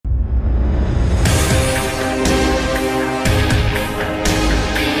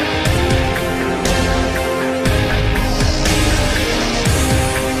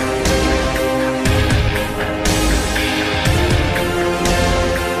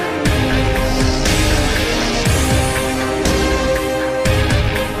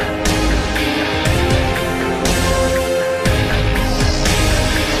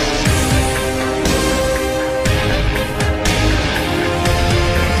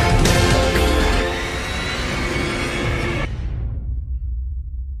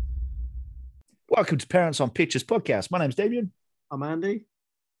Welcome to Parents on Pictures podcast. My name's Damien. I'm Andy.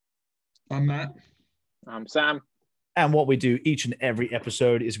 I'm Matt. I'm Sam. And what we do each and every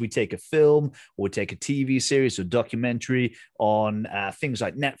episode is we take a film or we take a TV series or documentary on things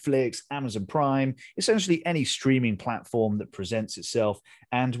like Netflix, Amazon Prime, essentially any streaming platform that presents itself.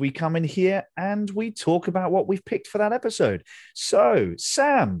 And we come in here and we talk about what we've picked for that episode. So,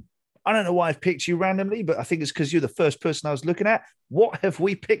 Sam, I don't know why I've picked you randomly, but I think it's because you're the first person I was looking at. What have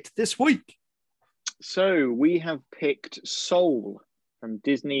we picked this week? So we have picked Soul from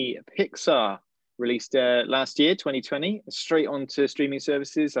Disney Pixar, released last year, 2020, straight onto streaming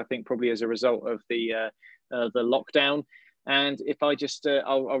services, I think probably as a result of the lockdown. And if I just,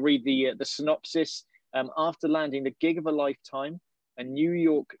 I'll read the synopsis. After landing the gig of a lifetime, a New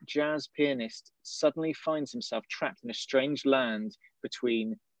York jazz pianist suddenly finds himself trapped in a strange land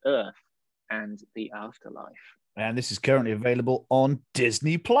between Earth and the afterlife. And this is currently available on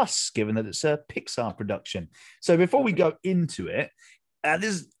Disney Plus, given that it's a Pixar production. So before we go into it,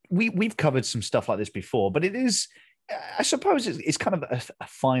 we've covered some stuff like this before, but it is, I suppose, it's kind of a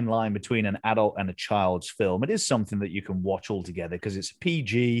fine line between an adult and a child's film. It is something that you can watch all together because it's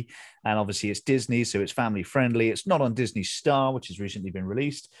PG, and obviously it's Disney, so it's family friendly. It's not on Disney Star, which has recently been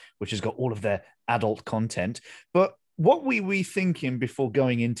released, which has got all of their adult content. But what were we thinking before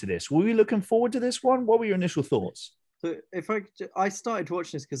going into this? Were we looking forward to this one? What were your initial thoughts? So I started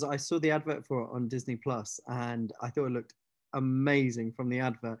watching this because I saw the advert for it on Disney Plus, and I thought it looked amazing from the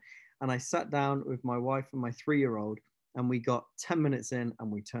advert. And I sat down with my wife and my 3-year-old, and we got 10 minutes in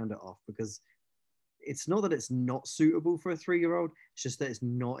and we turned it off because it's not that it's not suitable for a 3-year-old, it's just that it's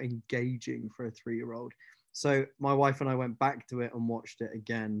not engaging for a 3-year-old. So my wife and I went back to it and watched it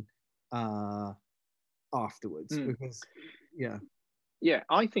again afterwards because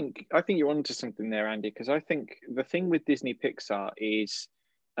I think you're onto something there, Andy, because I think the thing with Disney Pixar is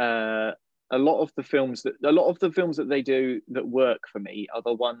a lot of the films that they do that work for me are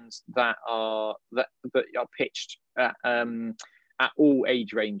the ones that are pitched at all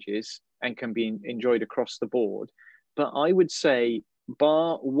age ranges and can be enjoyed across the board. But I would say,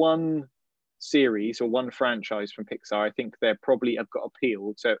 bar one series or one franchise from Pixar, I think they probably have got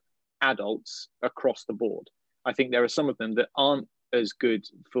appeal to adults across the board. I think there are some of them that aren't as good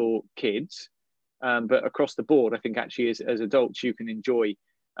for kids, but across the board, I think actually as adults you can enjoy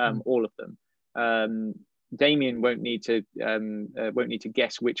all of them. Damien won't need to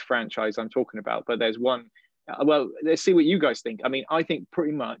guess which franchise I'm talking about, but there's one. Well, let's see what you guys think. I mean, I think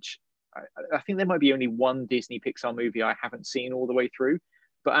pretty much. I think there might be only one Disney Pixar movie I haven't seen all the way through,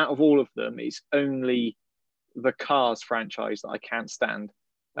 but out of all of them, it's only the Cars franchise that I can't stand.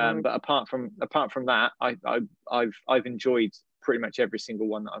 But apart from that, I've enjoyed pretty much every single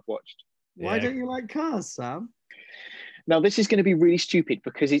one that I've watched. Why don't you like Cars, Sam? Now, this is going to be really stupid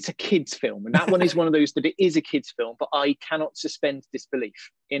because it's a kid's film, and that one is one of those that it is a kid's film, but I cannot suspend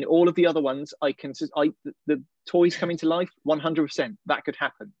disbelief. In all of the other ones, the toys coming to life, 100%. That could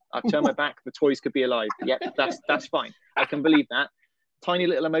happen. I've turned my back, the toys could be alive. Yep, that's fine. I can believe that. Tiny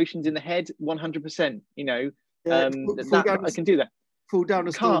little emotions in the head, 100%. You know, I can do that. Fall down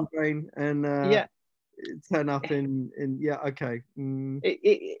a storm drain and turn up in okay.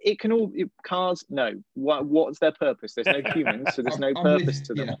 It can all cars. No, what's their purpose? There's no humans, so there's no purpose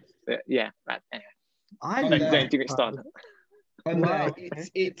to them. Don't get started. Wow.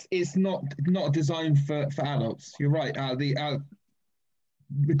 It's not designed for adults. You're right. The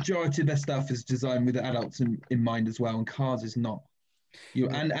majority of their stuff is designed with adults in mind as well, and Cars is not.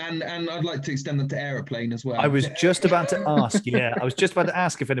 And I'd like to extend that to Aeroplane as well. I was just about to ask. I was just about to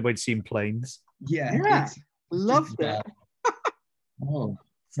ask if anybody'd seen Planes. Yeah, loved it. Oh,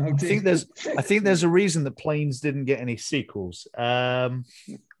 I think there's a reason that Planes didn't get any sequels.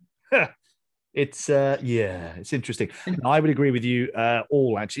 It's interesting. I would agree with you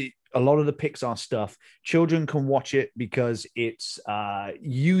all. Actually, a lot of the Pixar stuff, children can watch it because it's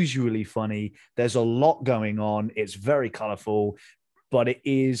usually funny. There's a lot going on. It's very colorful, but it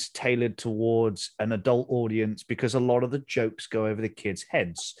is tailored towards an adult audience because a lot of the jokes go over the kids'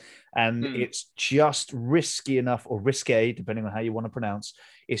 heads. And it's just risky enough, or risque, depending on how you want to pronounce.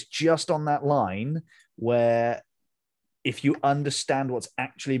 It's just on that line where if you understand what's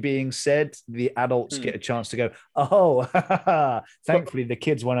actually being said, the adults get a chance to go, oh, thankfully the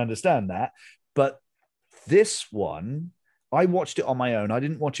kids won't understand that. But this one, I watched it on my own. I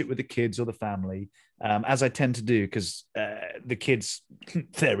didn't watch it with the kids or the family, as I tend to do, because the kids,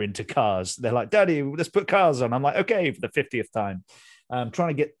 they're into cars. They're like, Daddy, let's put Cars on. I'm like, okay, for the 50th time.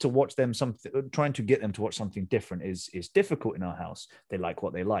 Trying to get them to watch something different is difficult in our house. They like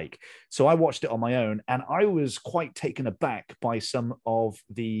what they like. So I watched it on my own, and I was quite taken aback by some of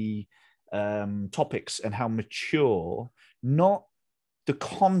the topics and how mature, not the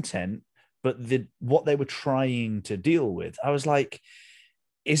content, but what they were trying to deal with. I was like,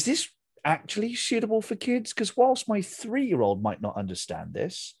 is this actually suitable for kids? Because whilst my 3-year-old might not understand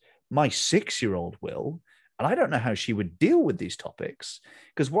this, my 6-year-old will. And I don't know how she would deal with these topics.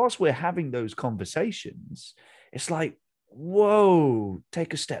 Because whilst we're having those conversations, it's like, whoa,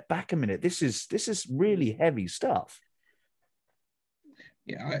 take a step back a minute. This is really heavy stuff.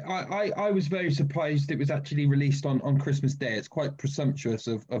 Yeah, I was very surprised it was actually released on Christmas Day. It's quite presumptuous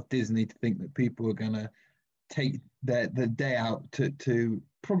of Disney to think that people are going to take the day out to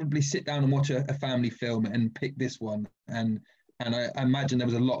probably sit down and watch a family film and pick this one. And I imagine there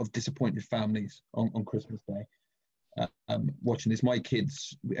was a lot of disappointed families on Christmas Day watching this. My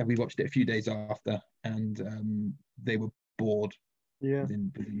kids, we watched it a few days after, and they were bored. Yeah.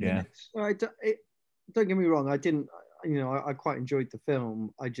 Within minutes. Well, don't get me wrong. I quite enjoyed the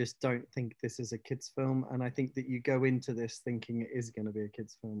film. I just don't think this is a kids' film, and I think that you go into this thinking it is going to be a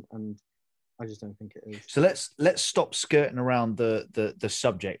kids' film, and I just don't think it is. So let's stop skirting around the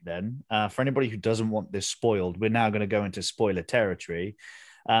subject then. For anybody who doesn't want this spoiled, we're now going to go into spoiler territory.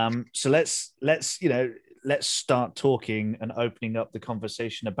 So let's start talking and opening up the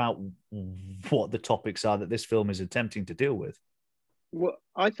conversation about what the topics are that this film is attempting to deal with. Well,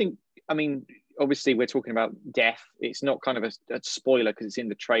 I mean, obviously we're talking about death. It's not kind of a spoiler because it's in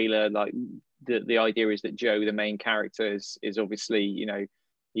the trailer. Like the idea is that Joe, the main character, is obviously,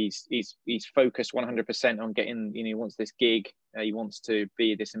 he's focused 100% on getting, he wants this gig. He wants to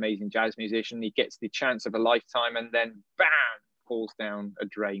be this amazing jazz musician. He gets the chance of a lifetime, and then bam, falls down a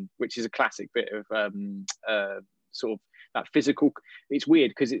drain, which is a classic bit of sort of that physical. It's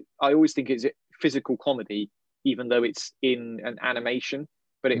weird because I always think it's a physical comedy, even though it's in an animation.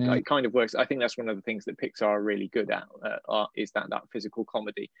 But it kind of works. I think that's one of the things that Pixar are really good at, is that physical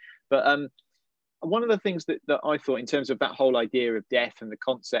comedy. But one of the things that I thought in terms of that whole idea of death and the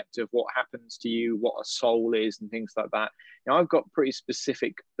concept of what happens to you, what a soul is and things like that, I've got pretty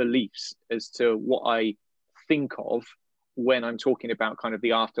specific beliefs as to what I think of when I'm talking about kind of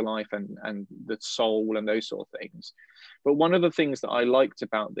the afterlife and the soul and those sort of things. But one of the things that I liked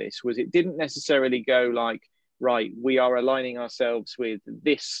about this was it didn't necessarily go like, right, we are aligning ourselves with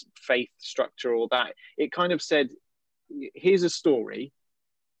this faith structure or that. It kind of said, here's a story.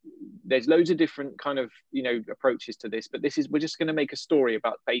 There's loads of different kind of, approaches to this, but we're just going to make a story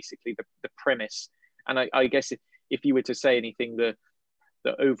about basically the premise. And I guess if you were to say anything, the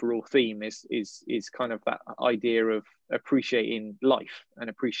overall theme is kind of that idea of appreciating life and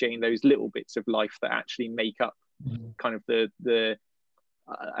appreciating those little bits of life that actually make up kind of the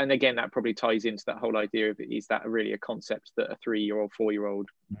and again, that probably ties into that whole idea of, is that really a concept that a 3-year-old, 4-year-old,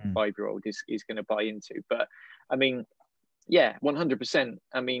 5-year-old is going to buy into? But I mean, yeah, 100%.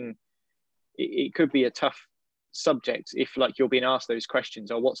 I mean, it could be a tough subject if like you're being asked those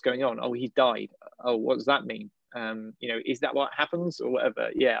questions. Oh, what's going on? Oh, he died. Oh, what does that mean? Is that what happens or whatever?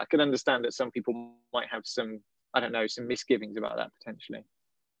 Yeah, I can understand that some people might have some misgivings about that potentially.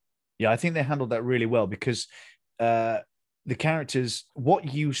 Yeah, I think they handled that really well because the characters,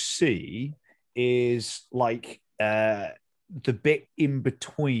 what you see is like the bit in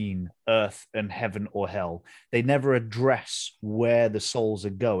between earth and heaven or hell. They never address where the souls are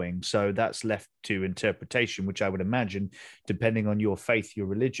going. So that's left to interpretation, which I would imagine, depending on your faith, your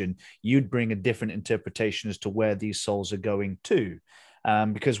religion, you'd bring a different interpretation as to where these souls are going to.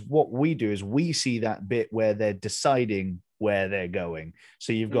 Because what we do is we see that bit where they're deciding where they're going.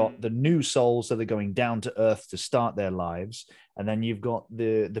 So you've got the new souls that are going down to earth to start their lives. And then you've got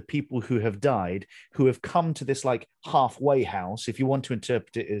the people who have died, who have come to this like halfway house. If you want to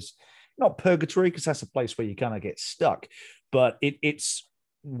interpret it as not purgatory, because that's a place where you kind of get stuck, but it's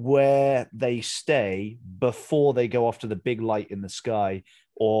where they stay before they go off to the big light in the sky,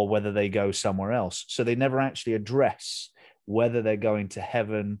 or whether they go somewhere else. So they never actually address whether they're going to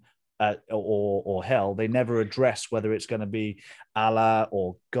heaven or hell. They never address whether it's going to be Allah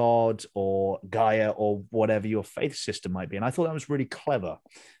or God or Gaia or whatever your faith system might be. And I thought that was really clever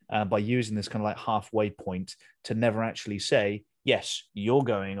by using this kind of like halfway point to never actually say, yes, you're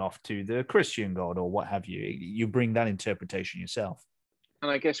going off to the Christian God or what have you. You bring that interpretation yourself. And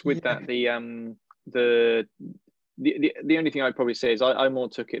I guess with that, the only thing I'd probably say is I more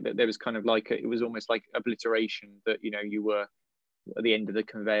took it that there was kind of like it was almost like obliteration, that you were at the end of the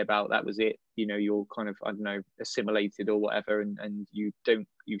conveyor belt, that was it. You're kind of, I don't know, assimilated or whatever, and you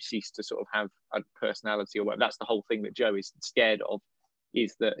cease to sort of have a personality or whatever. That's the whole thing that Joe is scared of,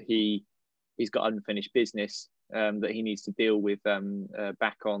 is that he's got unfinished business that he needs to deal with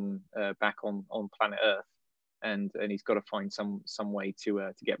back on planet Earth. and he's got to find some way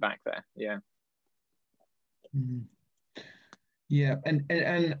to get back there. Yeah. Mm. Yeah, and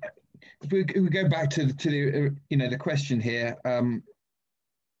if we go back to the the question here, I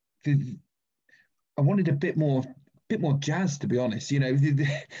wanted a bit more jazz, to be honest.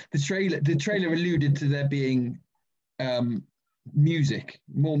 The trailer alluded to there being more music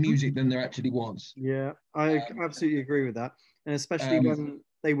than there actually was. Yeah, I absolutely agree with that, and especially when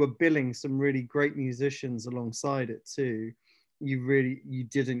they were billing some really great musicians alongside it too. You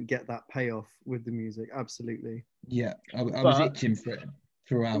didn't get that payoff with the music. Absolutely. Yeah, I was itching for it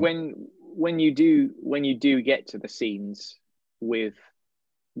throughout. When you do get to the scenes with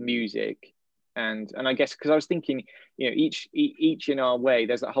music, and I guess because I was thinking, each in our way,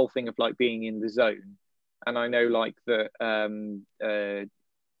 there's that whole thing of like being in the zone, and I know like I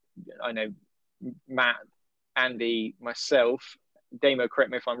know Matt, Andy, myself. Damo,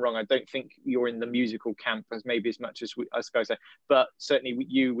 correct me if I'm wrong. I don't think you're in the musical camp as much as us guys are, but certainly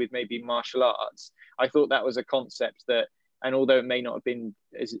you with maybe martial arts. I thought that was a concept that, and although it may not have been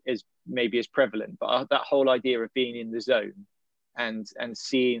as prevalent, but that whole idea of being in the zone and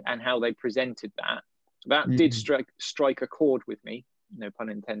seeing and how they presented that did strike a chord with me, no pun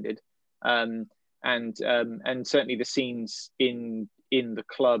intended. And certainly the scenes in the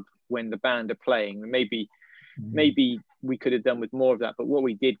club when the band are playing, maybe we could have done with more of that, but what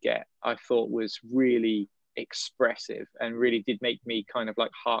we did get, I thought, was really expressive and really did make me kind of like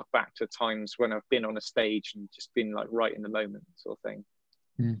hark back to times when I've been on a stage and just been like right in the moment sort of thing.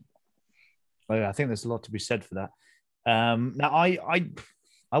 Well, I think there's a lot to be said for that. Now, I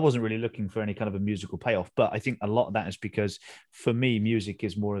wasn't really looking for any kind of a musical payoff, but I think a lot of that is because for me, music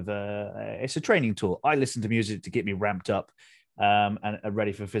is more of it's a training tool. I listen to music to get me ramped up and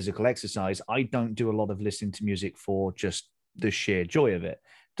ready for physical exercise. I don't do a lot of listening to music for just the sheer joy of it.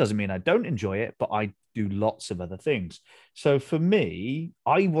 Doesn't mean I don't enjoy it, but I do lots of other things. So for me,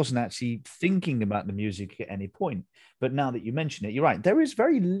 I wasn't actually thinking about the music at any point. But now that you mention it, you're right. There is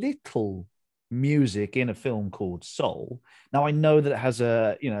very little music in a film called Soul. Now I know that it has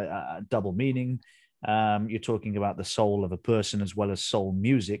a double meaning. You're talking about the soul of a person as well as soul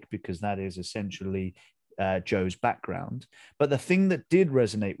music, because that is essentially Joe's background. But the thing that did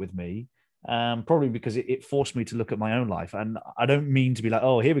resonate with me, probably because it forced me to look at my own life, and I don't mean to be like,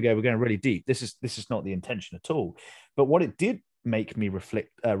 oh, here we go, we're going really deep. This is not the intention at all. But what it did make me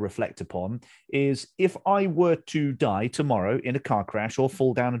reflect upon is, if I were to die tomorrow in a car crash or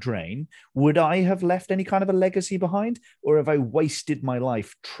fall down a drain, would I have left any kind of a legacy behind, or have I wasted my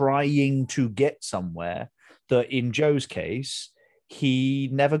life trying to get somewhere that, in Joe's case, he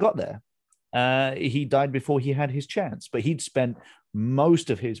never got there? He died before he had his chance, but he'd spent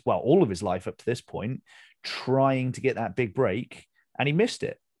all of his life up to this point trying to get that big break, and he missed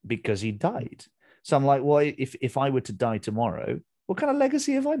it because he died. So I'm like, well, if I were to die tomorrow, what kind of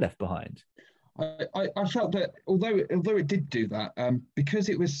legacy have I left behind? I felt that although it did do that, because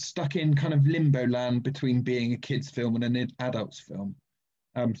it was stuck in kind of limbo land between being a kids' film and an adults' film,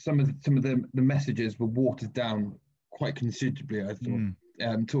 some of the messages were watered down quite considerably, I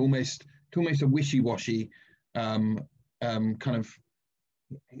thought, to almost a wishy-washy kind of.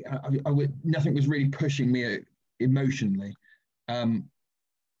 Nothing was really pushing me emotionally.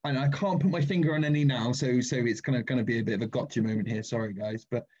 And I can't put my finger on any now, so it's kind of going to be a bit of a gotcha moment here. Sorry, guys,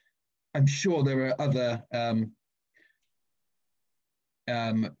 but I'm sure there are other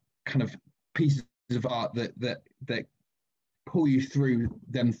kind of pieces of art that pull you through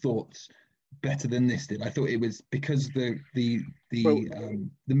them thoughts better than this did. I thought it was because the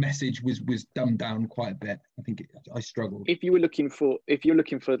message was dumbed down quite a bit. I think I struggled. If you're looking for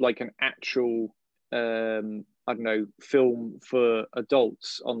like an actual I don't know, film for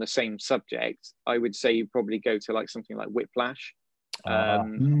adults on the same subject, I would say you probably go to like something like Whiplash,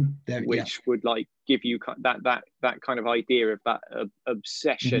 which would like give you that kind of idea of that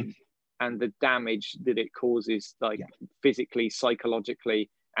obsession and the damage that it causes, like physically, psychologically,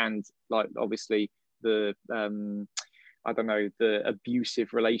 and like obviously the I don't know, the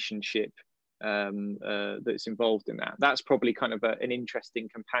abusive relationship that's involved in that. That's probably kind of an interesting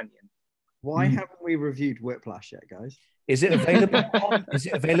companion. Why haven't we reviewed Whiplash yet, guys? Is it available? Is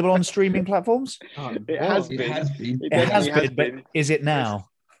it available on streaming platforms? It has been. It has been. But is it now?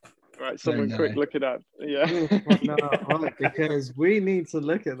 Right, someone quick look it up. Yeah. Right, because we need to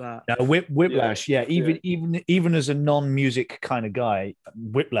look at that. No, Whiplash, even as a non-music kind of guy,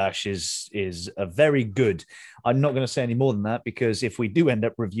 Whiplash is a very good. I'm not going to say any more than that, because if we do end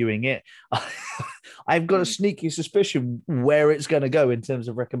up reviewing it, I've got a sneaky suspicion where it's going to go in terms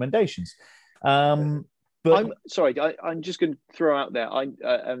of recommendations. But I'm sorry. I'm just going to throw out there. I'm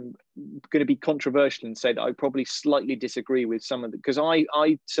going to be controversial and say that I probably slightly disagree with some of the, because I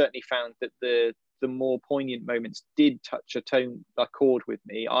certainly found that the more poignant moments did touch a chord with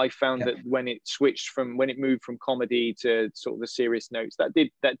me. I found that when it moved from comedy to sort of the serious notes, that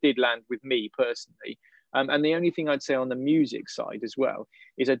did land with me personally. And the only thing I'd say on the music side as well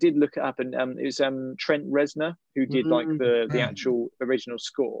is I did look it up, and it was Trent Reznor who did like the actual original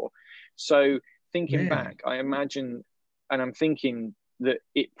score. So thinking back, I imagine, and I'm thinking that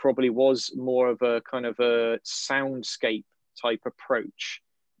it probably was more of a kind of a soundscape type approach,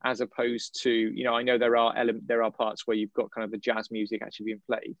 as opposed to, you know, I know there are parts where you've got kind of the jazz music actually being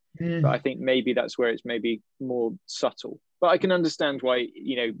played, but I think maybe that's where it's maybe more subtle. But I can understand why,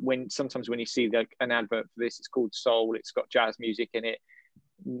 you know, when you see an advert for this, it's called Soul, it's got jazz music in it.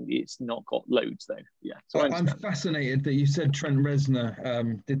 It's not got loads though. Yeah. So I'm fascinated that you said Trent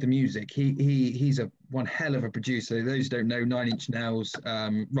Reznor did the music. He's one hell of a producer. Those who don't know, Nine Inch Nails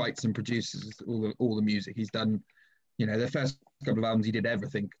writes and produces all the music. He's done, you know, the first couple of albums, he did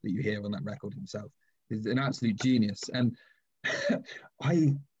everything that you hear on that record himself. He's an absolute genius. And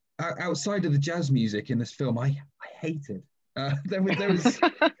outside of the jazz music in this film, I hated. There was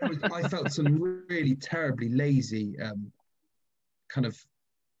I felt some really terribly lazy kind of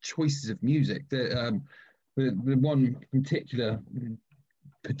choices of music. The one in particular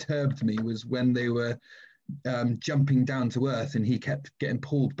perturbed me was when they were jumping down to earth and he kept getting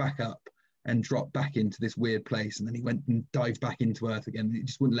pulled back up and dropped back into this weird place, and then he went and dived back into earth again. It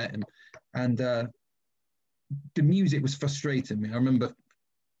just wouldn't let him. And the music was frustrating me. I remember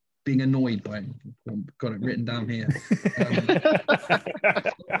being annoyed by him. I've got it written down here. I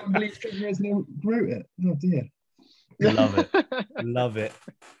can't believe Trent Reznor wrote it. Oh dear. Love it.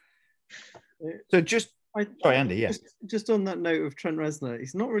 So sorry, Andy. Yeah. Just on that note of Trent Reznor,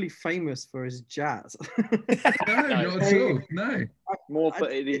 he's not really famous for his jazz. No, not at all. No. More for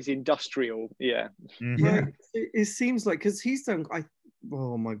it is industrial. Yeah. Mm-hmm. Yeah. It seems like, because he's done.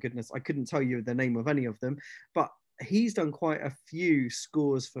 Oh my goodness, I couldn't tell you the name of any of them, but he's done quite a few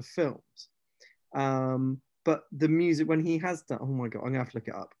scores for films. But the music, when he has done, oh my god, I'm gonna have to look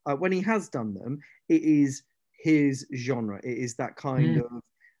it up. When he has done them, it is his genre. It is that kind of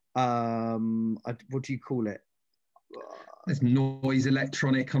what do you call it? There's noise,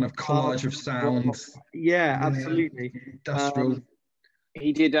 electronic kind of collage of sounds. Yeah, absolutely. Industrial.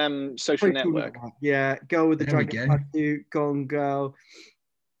 He did Social Network. Yeah, Girl with the Dragon Tattoo, Gone Girl.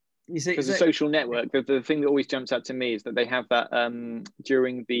 You see, because the Social Network, the thing that always jumps out to me is that they have that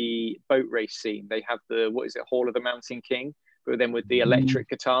during the boat race scene, they have what is it, Hall of the Mountain King, but then with the electric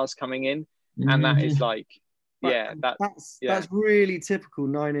guitars coming in, and that is like, that's really typical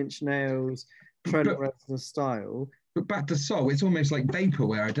Nine Inch Nails, Trent Reznor style. But back to soul, it's almost like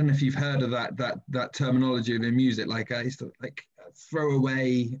vaporware. I don't know if you've heard of that terminology in music, like like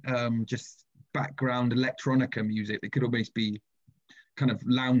throwaway, just background electronica music. It could almost be kind of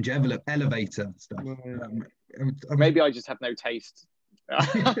lounge elevator stuff. Maybe I just have no taste.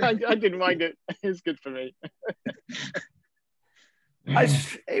 I didn't mind it. It's good for me.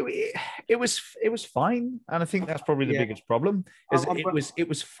 It was fine, and I think that's probably the biggest problem. It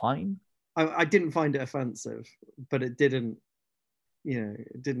was fine. I didn't find it offensive, but it didn't.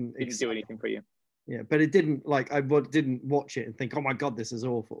 It didn't do anything for you. Yeah, but it didn't, like, I didn't watch it and think, oh my god, this is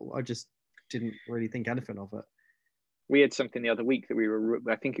awful. I just didn't really think anything of it. We had something the other week that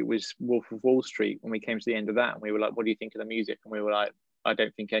I think it was Wolf of Wall Street, when we came to the end of that, and we were like, what do you think of the music? And we were like, I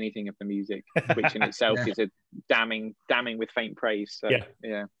don't think anything of the music, which in itself is a damning with faint praise. So,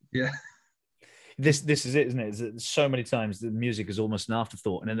 yeah. This is it, isn't it? It's so many times the music is almost an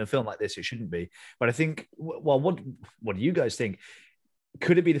afterthought, and in a film like this, it shouldn't be. But I think, well, what do you guys think?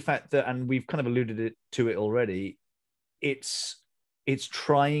 Could it be the fact that, and we've kind of alluded to it already, it's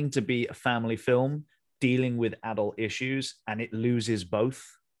trying to be a family film dealing with adult issues, and it loses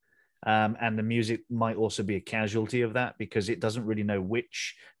both. And the music might also be a casualty of that, because it doesn't really know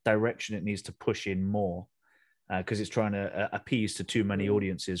which direction it needs to push in more, because it's trying to appease to too many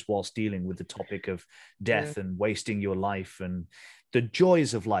audiences whilst dealing with the topic of death and wasting your life and the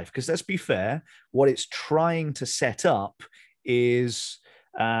joys of life. Because let's be fair, what it's trying to set up is,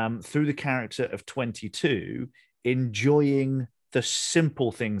 through the character of 22, enjoying the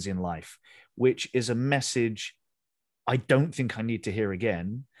simple things in life, which is a message I don't think I need to hear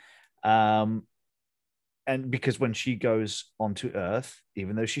again. And because when she goes onto Earth,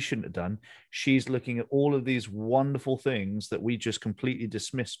 even though she shouldn't have done, she's looking at all of these wonderful things that we just completely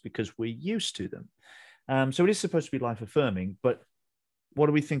dismiss because we're used to them. So it is supposed to be life affirming, but what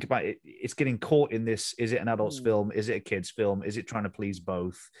do we think about it? It's getting caught in this. Is it an adult's film? Is it a kid's film? Is it trying to please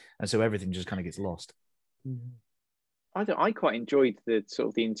both? And so everything just kind of gets lost. I quite enjoyed the sort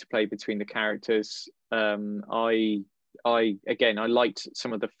of the interplay between the characters. I liked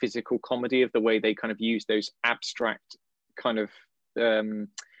some of the physical comedy of the way they kind of use those abstract kind of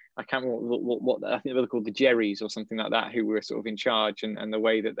I can't remember what I think they were called, the Jerrys or something like that, who were sort of in charge, and the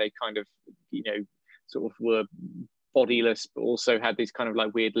way that they kind of, you know, sort of were bodiless but also had these kind of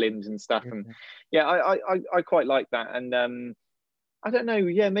like weird limbs and stuff. And yeah, I quite like that. And I don't know,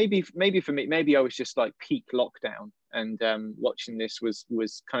 yeah, maybe for me, maybe I was just like peak lockdown, and watching this was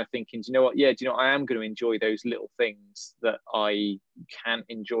kind of thinking, do you know what? Yeah, do you know what? I am going to enjoy those little things that I can't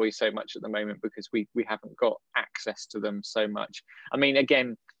enjoy so much at the moment because we haven't got access to them so much. I mean,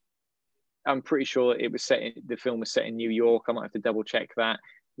 again, I'm pretty sure the film was set in New York. I might have to double check that.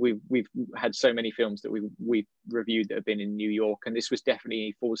 We've had so many films that we've reviewed that have been in New York, and this was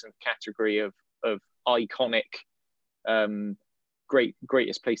definitely falls in the category of iconic,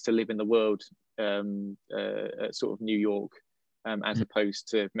 greatest place to live in the world, sort of New York, as opposed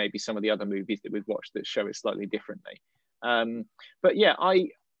to maybe some of the other movies that we've watched that show it slightly differently. But yeah,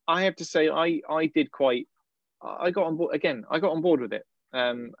 I have to say I got on board again. I got on board with it.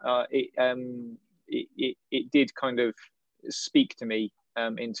 It did kind of speak to me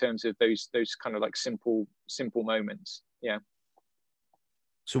in terms of those kind of like simple moments. Yeah.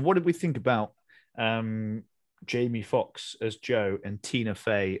 So what did we think about Jamie Foxx as Joe and Tina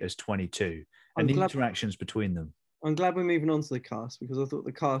Fey as 22 and the interactions between them? I'm glad we're moving on to the cast, because I thought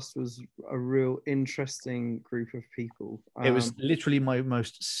the cast was a real interesting group of people. It was literally my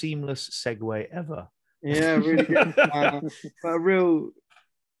most seamless segue ever. Yeah, really good. But a real,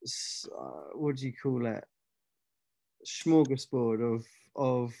 what do you call it? Smorgasbord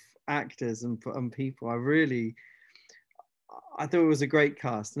of actors and people. I thought it was a great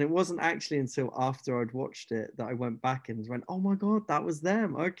cast, and it wasn't actually until after I'd watched it that I went back and went, "Oh my god, that was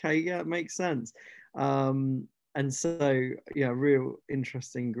them." Okay, yeah, it makes sense. And so yeah, real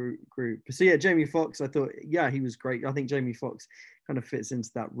interesting group. So yeah, Jamie Foxx, I thought, yeah, he was great. I think Jamie Foxx kind of fits into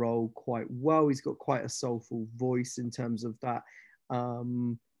that role quite well. He's got quite a soulful voice in terms of that.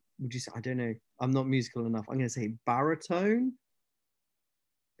 Would you say? I don't know. I'm not musical enough. I'm going to say baritone.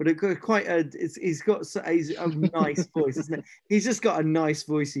 But it got quite he's got a nice voice, isn't it? He's just got a nice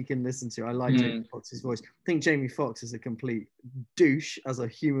voice you can listen to. I like Jamie Foxx's voice. I think Jamie Foxx is a complete douche as a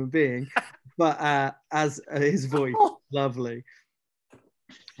human being, but as his voice, lovely.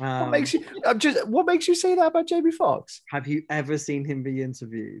 What makes you say that about Jamie Foxx? Have you ever seen him be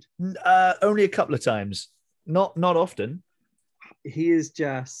interviewed? Only a couple of times. Not often. He is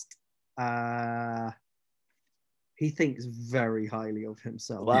just. He thinks very highly of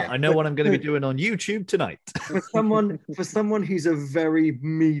himself. Well, yeah. I know what I'm going to be doing on YouTube tonight. For someone who's a very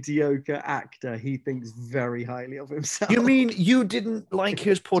mediocre actor, he thinks very highly of himself. You mean you didn't like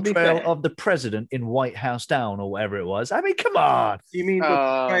his portrayal of the president in White House Down or whatever it was? I mean, come on. You mean the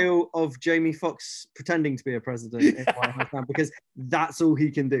portrayal of Jamie Foxx pretending to be a president in White House Down? Because that's all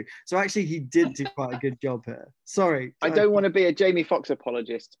he can do. So actually, he did do quite a good job here. Sorry. I don't want to be a Jamie Foxx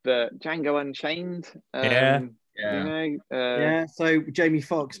apologist, but Django Unchained. Yeah. Yeah. Yeah. So Jamie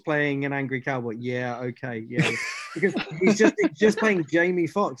Foxx playing an angry cowboy. Yeah. Okay. Yeah. Because he's just playing Jamie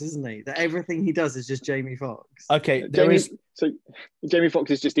Foxx, isn't he? That everything he does is just Jamie Foxx. Okay. So Jamie Foxx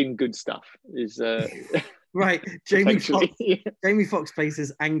is just in Good Stuff. Right. Jamie Foxx plays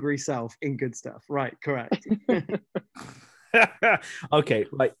his angry self in Good Stuff. Right. Correct. Okay,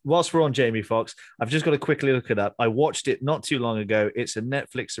 right. Whilst we're on Jamie Foxx, I've just got to quickly look it up. I watched it not too long ago. It's a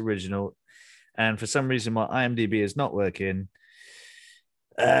Netflix original. And for some reason, my IMDb is not working.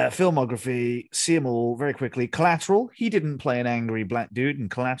 Filmography, see them all very quickly. Collateral. He didn't play an angry black dude in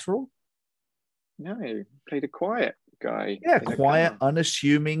Collateral. No, he played a quiet guy. Yeah, quiet,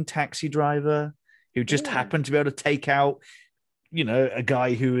 unassuming taxi driver who just happened to be able to take out, a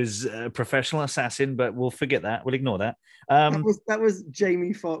guy who is a professional assassin, but we'll forget that. We'll ignore that. That was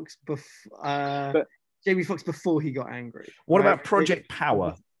Jamie Foxx Jamie Foxx before he got angry. What about Project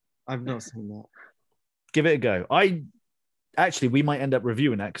Power? I've not seen that. Give it a go. We might end up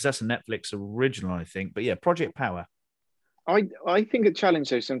reviewing that because that's a Netflix original, I think. But yeah, Project Power. I think a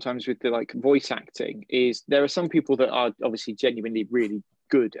challenge though sometimes with the voice acting is there are some people that are obviously genuinely really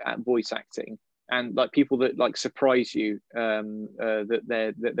good at voice acting, and people that surprise you that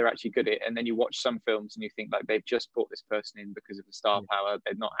they're actually good at it, and then you watch some films and you think they've just brought this person in because of the star power.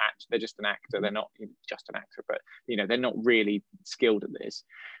 They're not they're just an actor. They're not just an actor, but they're not really skilled at this.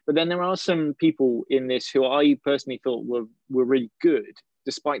 But then there are some people in this who I personally thought were really good,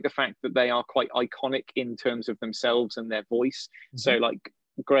 despite the fact that they are quite iconic in terms of themselves and their voice. Mm-hmm. So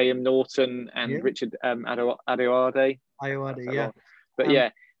Graham Norton and Richard Ayoade. Yeah. But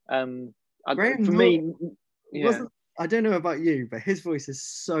Graham For me, yeah. wasn't. I don't know about you, but his voice is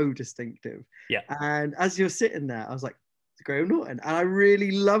so distinctive. Yeah. And as you're sitting there, I was like, it's Graham Norton, and I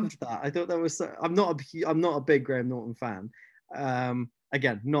really loved that. I thought that was. I'm not a big Graham Norton fan.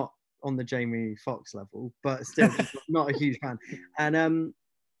 Again, not on the Jamie Foxx level, but still not a huge fan. And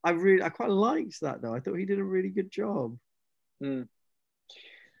I quite liked that though. I thought he did a really good job. Mm.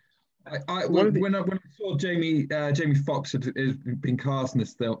 When I saw Jamie Foxx had been cast in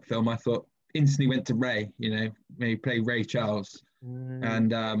this film, I thought instantly went to Ray. You know, maybe play Ray Charles,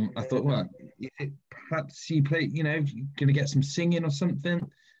 and I thought, well, perhaps he play. You know, going to get some singing or something.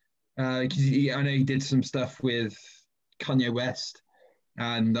 Because I know he did some stuff with Kanye West,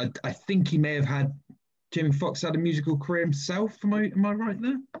 and I think he may have had. Jamie Foxx had a musical career himself. Am I right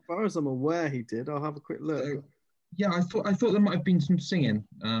there? As far as I'm aware, he did. I'll have a quick look. So, yeah, I thought there might have been some singing,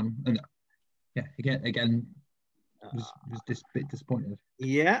 and yeah, again, was a bit disappointed.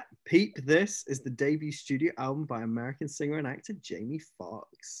 Yeah, Peep This is the debut studio album by American singer and actor Jamie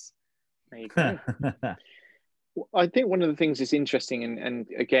Foxx. There you go. I think one of the things that's interesting, and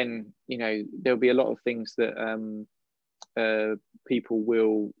again, you know, there'll be a lot of things that people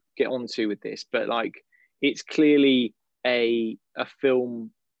will get onto with this, but like, it's clearly a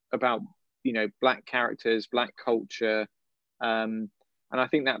film about, you know, Black characters, Black culture, and I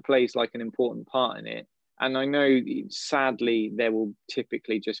think that plays like an important part in it. And I know, sadly, there will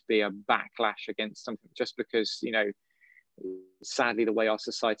typically just be a backlash against something, just because, you know, sadly, the way our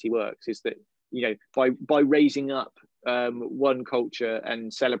society works is that, you know, by raising up one culture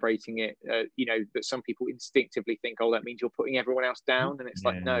and celebrating it, you know, that some people instinctively think, oh, that means you're putting everyone else down. And it's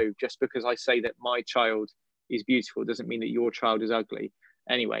like, no, just because I say that my child is beautiful doesn't mean that your child is ugly.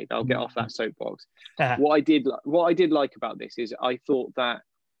 Anyway, I'll get off that soapbox. What I did like about this is I thought that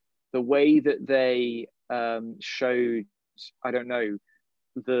the way that they showed, I don't know,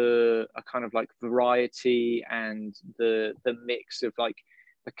 a kind of like variety and the mix of like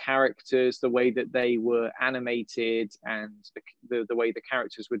the characters, the way that they were animated, and the way the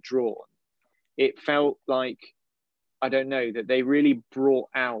characters were drawn, it felt like, I don't know, that they really brought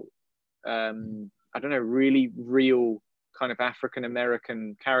out I don't know, really real kind of African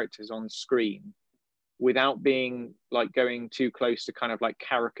American characters on screen without being like going too close to kind of like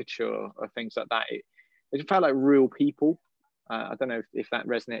caricature or things like that. It felt like real people. I don't know if that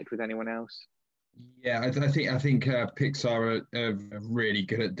resonated with anyone else. Yeah, I think Pixar are really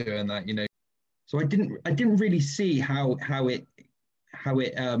good at doing that. You know, so I didn't really see how it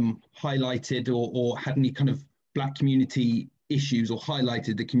highlighted or had any kind of Black community issues or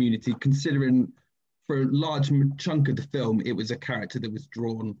highlighted the community, considering for a large chunk of the film it was a character that was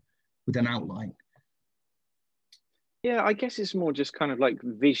drawn with an outline. Yeah, I guess it's more just kind of like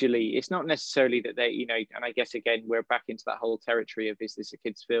visually. It's not necessarily that they, you know, and I guess again, we're back into that whole territory of, is this a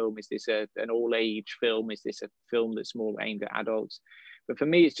kid's film? Is this an all age film? Is this a film that's more aimed at adults? But for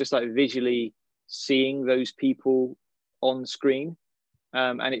me, it's just like visually seeing those people on screen.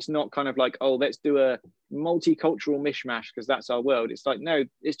 And it's not kind of like, oh, let's do a multicultural mishmash because that's our world. It's like, no,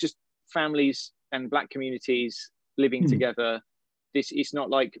 it's just families and Black communities living together. It's not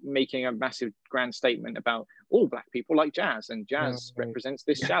like making a massive grand statement about all Black people like jazz, and jazz represents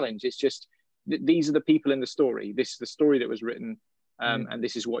this challenge. It's just these are the people in the story. This is the story that was written, and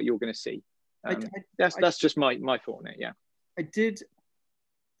this is what you're going to see. That's just my thought on it. Yeah, it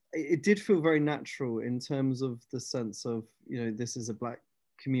did feel very natural in terms of the sense of, you know, this is a Black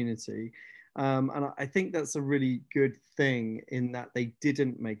community. And I think that's a really good thing in that they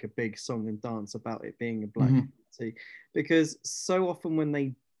didn't make a big song and dance about it being a Black community, because so often when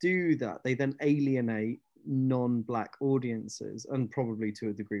they do that, they then alienate non-Black audiences, and probably to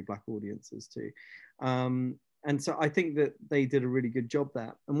a degree Black audiences too. And so I think that they did a really good job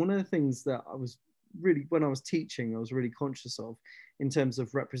there. And one of the things that I was really, when I was teaching, I was really conscious of in terms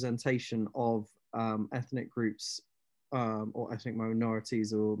of representation of ethnic groups or ethnic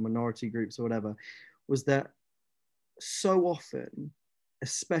minorities or minority groups or whatever, was that so often,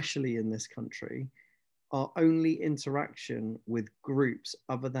 especially in this country, our only interaction with groups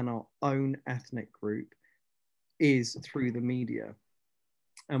other than our own ethnic group is through the media.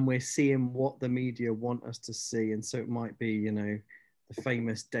 And we're seeing what the media want us to see. And so it might be, you know, the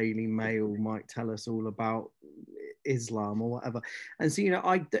famous Daily Mail might tell us all about Islam or whatever. And so, you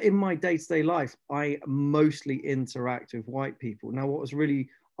know, in my day-to-day life, I mostly interact with white people. Now, what was really,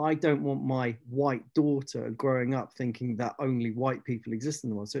 I don't want my white daughter growing up thinking that only white people exist in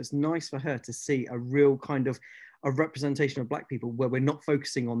the world. So it's nice for her to see a real kind of a representation of Black people where we're not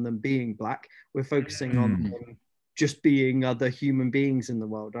focusing on them being Black, we're focusing on them just being other human beings in the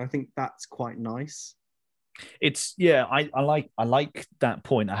world. I think that's quite nice. It's yeah, I like that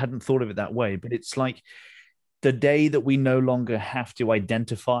point. I hadn't thought of it that way, but it's like the day that we no longer have to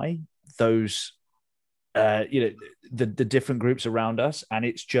identify those the different groups around us, and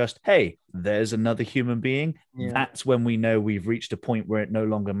it's just, hey, there's another human being. Yeah. That's when we know we've reached a point where it no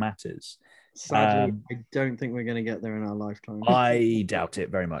longer matters. Sadly, I don't think we're going to get there in our lifetime. I doubt it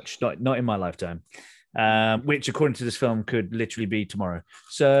very much. Not in my lifetime. Which, according to this film, could literally be tomorrow.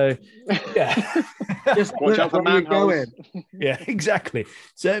 So, yeah, Just Watch out for manholes. yeah, exactly.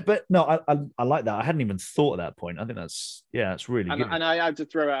 So, but no, I like that. I hadn't even thought of that point. I think that's really good. And I have to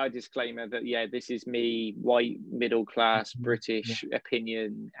throw out a disclaimer that this is me, white, middle class, British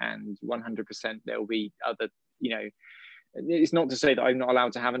opinion, and 100% there will be other, it's not to say that I'm not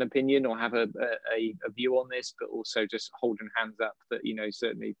allowed to have an opinion or have a view on this, but also just holding hands up that,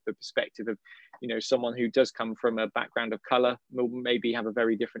 certainly the perspective of, someone who does come from a background of color will maybe have a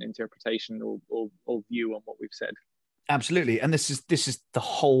very different interpretation or view on what we've said. Absolutely. And this is the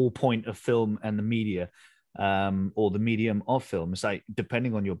whole point of film and the media, or the medium of film. It's like,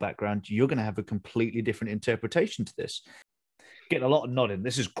 depending on your background, you're going to have a completely different interpretation to this. Getting a lot of nodding.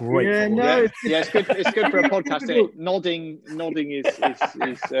 This is great. It's good. It's good for a podcast. Nodding is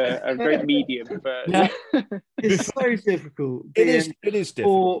a great medium. It's so difficult. It is difficult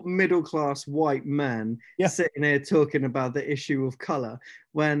for middle-class white men sitting here talking about the issue of color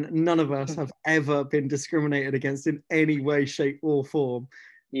when none of us have ever been discriminated against in any way, shape, or form.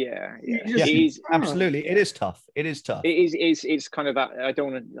 Absolutely. It is tough. It's kind of that. I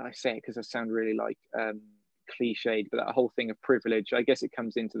don't want to say it because I sound really like cliched, but that whole thing of privilege, I guess it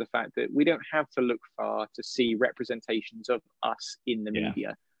comes into the fact that we don't have to look far to see representations of us in the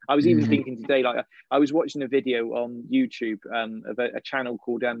media. I was even thinking today, like I was watching a video on YouTube of a channel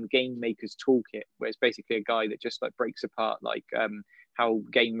called Game Makers Toolkit, where it's basically a guy that just like breaks apart like how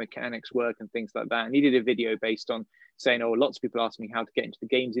game mechanics work and things like that. And he did a video based on saying, lots of people ask me how to get into the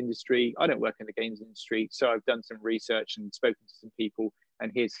games industry. I don't work in the games industry, so I've done some research and spoken to some people, and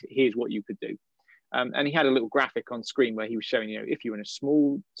here's what you could do. And he had a little graphic on screen where he was showing, if you're in a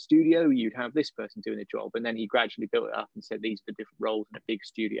small studio, you'd have this person doing the job. And then he gradually built it up and said, these are the different roles in a big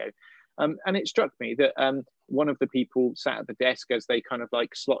studio. And it struck me that one of the people sat at the desk as they kind of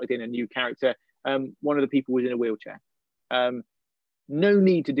like slotted in a new character. One of the people was in a wheelchair. No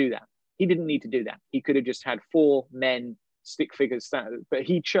need to do that. He didn't need to do that. He could have just had 4 men stick figures, but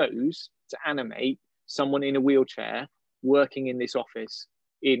he chose to animate someone in a wheelchair working in this office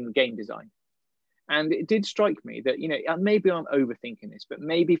in game design. And it did strike me that, maybe I'm overthinking this, but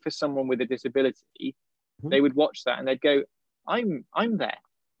maybe for someone with a disability, they would watch that and they'd go, I'm there.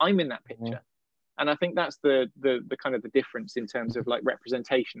 I'm in that picture. And I think that's the kind of the difference in terms of like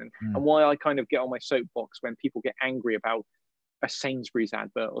representation and why I kind of get on my soapbox when people get angry about a Sainsbury's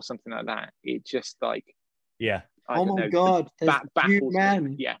advert or something like that. It's just like, oh my God,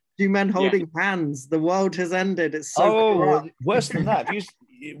 two men holding hands. The world has ended. It's so worse than that.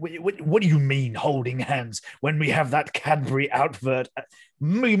 What do you mean holding hands when we have that Cadbury advert?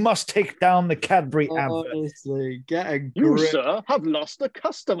 We must take down the Cadbury advert. Honestly, get a grip. You, sir, have lost a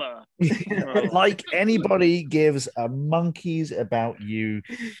customer. Like anybody gives a monkeys about you.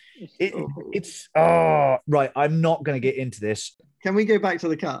 It's right. I'm not going to get into this. Can we go back to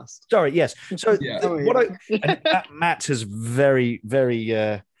the cast? Sorry, yes. So Matt has very,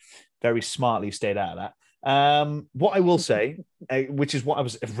 very, very smartly stayed out of that. What I will say, which is what I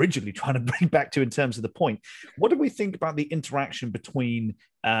was originally trying to bring back to in terms of the point, what do we think about the interaction between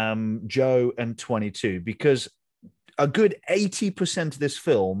Joe and 22? Because a good 80% of this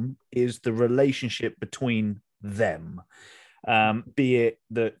film is the relationship between them. Be it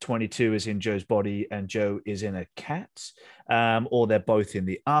that 22 is in Joe's body and Joe is in a cat, or they're both in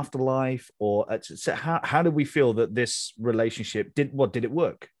the afterlife, or so how do we feel that this relationship did it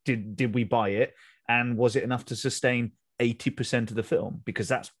work? Did we buy it? And was it enough to sustain 80% of the film? Because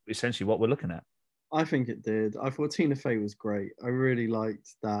that's essentially what we're looking at. I think it did. I thought Tina Fey was great. I really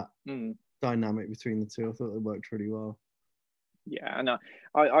liked that dynamic between the two. I thought it worked really well. Yeah, and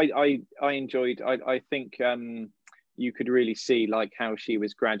I enjoyed. I think you could really see like how she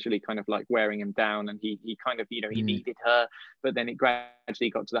was gradually kind of like wearing him down, and he kind of he needed her, but then it gradually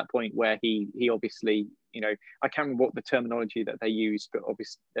got to that point where he obviously I can't remember what the terminology that they used, but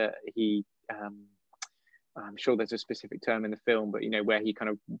obviously he. I'm sure there's a specific term in the film, but where he kind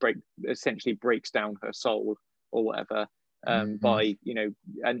of essentially breaks down her soul or whatever, by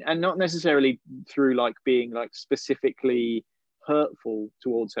and not necessarily through like being like specifically hurtful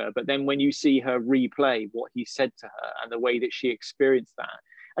towards her, but then when you see her replay what he said to her and the way that she experienced that,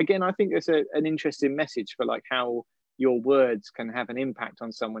 again, I think there's an interesting message for like how your words can have an impact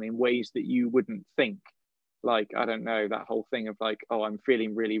on someone in ways that you wouldn't think. like, I don't know, that whole thing of like, oh, I'm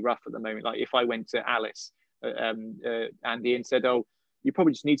feeling really rough at the moment. Like if I went to Alice, Andy, and said, oh, you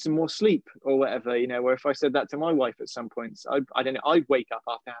probably just need some more sleep or whatever, you know, or if I said that to my wife at some points, I don't know, I'd wake up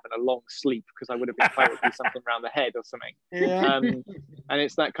after having a long sleep because I would have been felt with something around the head or something. Yeah. And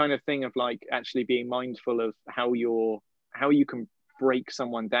it's that kind of thing of like actually being mindful of how you can break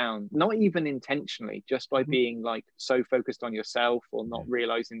someone down, not even intentionally, just by being like so focused on yourself or not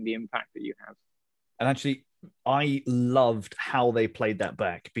realizing the impact that you have. And actually, I loved how they played that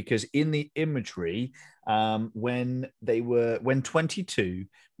back, because in the imagery, when 22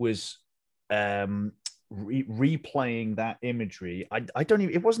 was replaying that imagery, I don't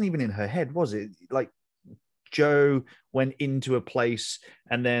even, it wasn't even in her head, was it? Like Jo went into a place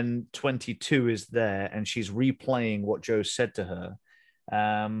and then 22 is there and she's replaying what Jo said to her.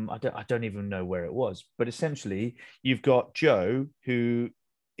 I don't even know where it was, but essentially you've got Jo, who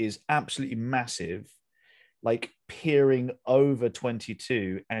is absolutely massive, like peering over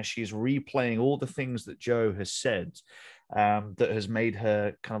 22 as she's replaying all the things that Jo has said, that has made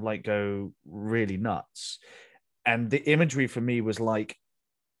her kind of like go really nuts. And the imagery for me was like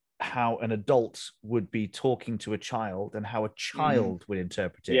how an adult would be talking to a child and how a child would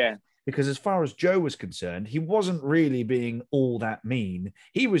interpret it. Yeah. Because as far as Jo was concerned, he wasn't really being all that mean.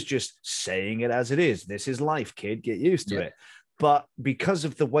 He was just saying it as it is. This is life, kid. Get used to it. But because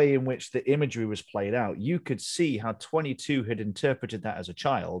of the way in which the imagery was played out, you could see how 22 had interpreted that as a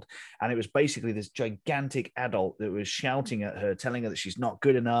child. And it was basically this gigantic adult that was shouting at her, telling her that she's not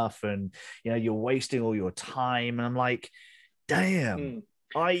good enough. And, you know, you're wasting all your time. And I'm like, damn.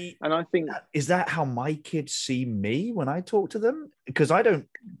 I think, is that how my kids see me when I talk to them? Because I don't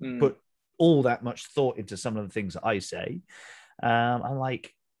put all that much thought into some of the things that I say. I'm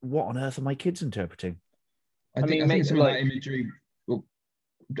like, what on earth are my kids interpreting? I think some of that imagery. Well,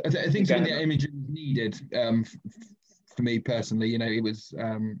 I think some of that imagery was needed for me personally. You know, it was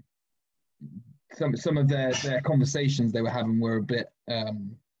some of their conversations they were having were a bit.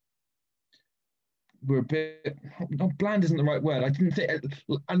 Not bland isn't the right word. I didn't think,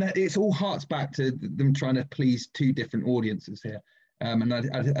 and it's all harks back to them trying to please two different audiences here. And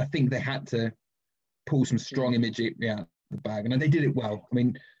I think they had to pull some strong imagery out of the bag, and they did it well. I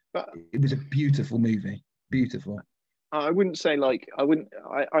mean, it was a beautiful movie. Beautiful. I wouldn't say like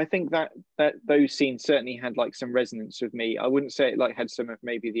I think that those scenes certainly had like some resonance with me. I wouldn't say it like had some of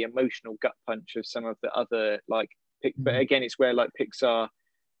maybe the emotional gut punch of some of the other like but again, it's where like Pixar,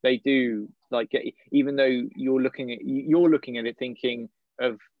 they do like get, even though you're looking at it thinking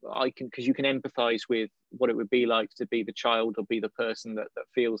of because you can empathize with what it would be like to be the child or be the person that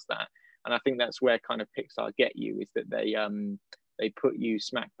feels that. And I think that's where kind of Pixar get you, is that they put you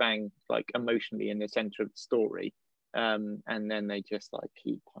smack bang like emotionally in the center of the story, and then they just like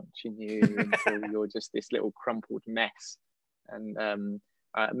keep punching you until you're just this little crumpled mess. And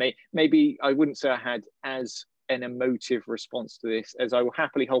maybe I wouldn't say I had as an emotive response to this as I will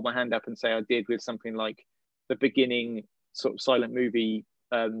happily hold my hand up and say I did with something like the beginning sort of silent movie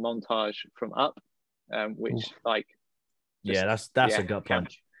montage from Up, which like just, that's a gut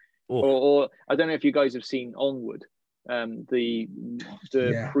punch. Or I don't know if you guys have seen Onward, the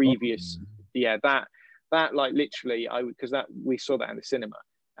previous that like literally because that we saw that in the cinema,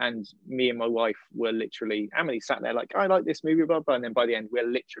 and me and my wife were literally, Emily sat there like, I like this movie, blah, blah, and then by the end we're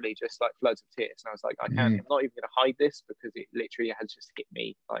literally just like floods of tears, and I was like, I'm not even going to hide this because it literally had just hit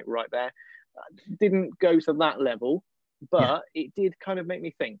me like right there. Didn't go to that level, but it did kind of make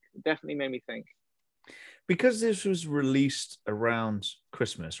me think. It definitely made me think. Because this was released around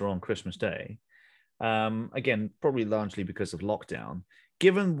Christmas or on Christmas Day, again, probably largely because of lockdown,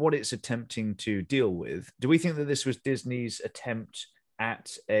 given what it's attempting to deal with, do we think that this was Disney's attempt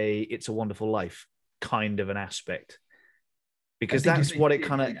at a It's a Wonderful Life kind of an aspect? Because that's what it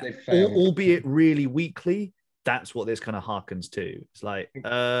kind of, albeit really weakly, that's what this kind of harkens to. It's like,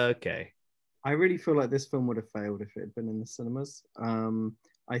 okay. I really feel like this film would have failed if it had been in the cinemas.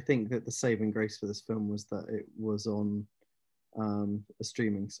 I think that the saving grace for this film was that it was on a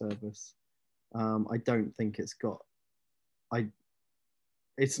streaming service. I don't think it's got...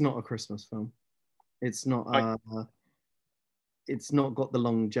 It's not a Christmas film. It's not got the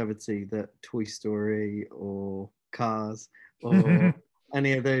longevity that Toy Story or Cars or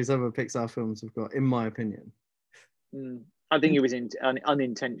any of those other Pixar films have got, in my opinion. I think it was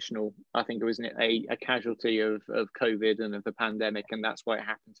unintentional. I think it was a casualty of COVID and of the pandemic, and that's why it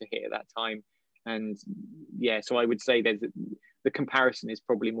happened to hit at that time. And so I would say the comparison is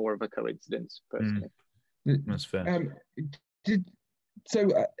probably more of a coincidence, personally. That's fair.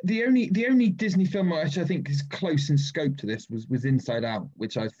 The only Disney film which I think is close in scope to this was Inside Out,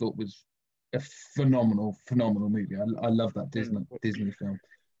 which I thought was a phenomenal movie. I love that Disney film.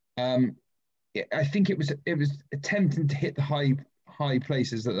 I think it was attempting to hit the high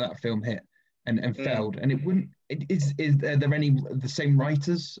places that film hit and failed. And it wouldn't. Is there any the same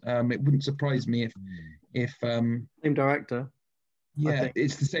writers? It wouldn't surprise me if same director. Yeah,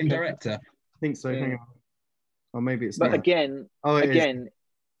 it's the same director. I think so. Hang on. Or maybe it's. But not. again,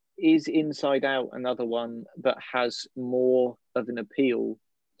 is Inside Out another one that has more of an appeal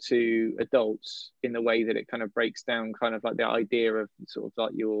to adults in the way that it kind of breaks down kind of like the idea of sort of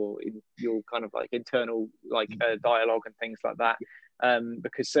like your kind of like internal like dialogue and things like that,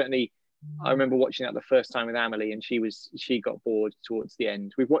 because certainly I remember watching that the first time with Amelie, and she got bored towards the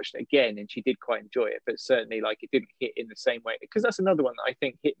end. We've watched it again and she did quite enjoy it, but certainly like it didn't hit in the same way, because that's another one that I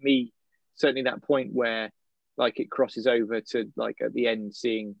think hit me, certainly that point where like it crosses over to like at the end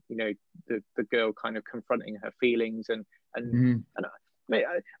seeing, you know, the girl kind of confronting her feelings and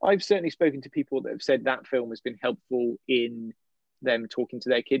I've certainly spoken to people that have said that film has been helpful in them talking to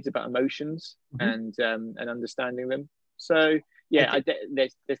their kids about emotions and understanding them. So yeah,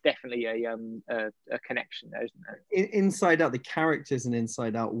 there's definitely a connection there, isn't there? Inside Out, the characters in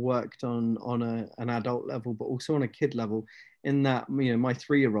Inside Out worked on an adult level, but also on a kid level. In that, you know, my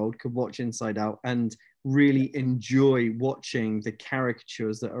 3-year-old could watch Inside Out and really enjoy watching the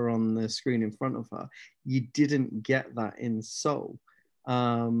caricatures that are on the screen in front of her. You didn't get that in Soul.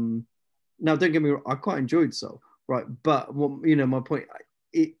 Now, don't get me wrong, I quite enjoyed Soul, right? But you know, my point,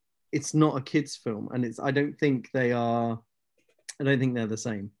 it's not a kids' film, and I don't think they're the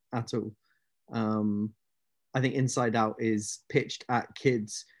same at all. I think Inside Out is pitched at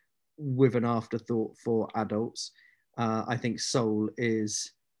kids with an afterthought for adults. I think Soul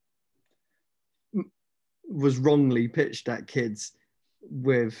was wrongly pitched at kids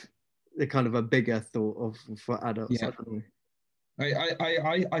with the kind of a bigger thought for adults. Yeah.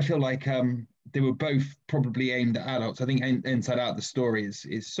 I feel like they were both probably aimed at adults. I think Inside Out, the story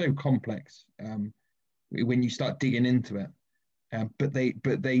is so complex when you start digging into it. But they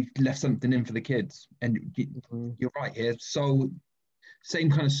left something in for the kids, and you're right here. So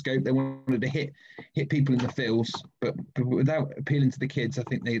same kind of scope. They wanted to hit people in the feels, but without appealing to the kids. I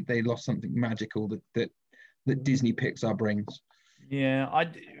think they lost something magical that Disney Pixar brings. Yeah,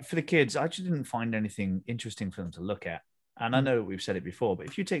 for the kids, I just didn't find anything interesting for them to look at. And I know we've said it before, but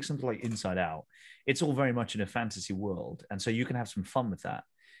if you take something like Inside Out, it's all very much in a fantasy world, and so you can have some fun with that.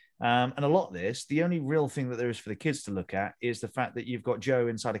 And a lot of this, the only real thing that there is for the kids to look at is the fact that you've got Joe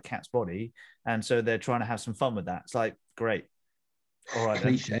inside a cat's body, and so they're trying to have some fun with that. It's like, great. All right.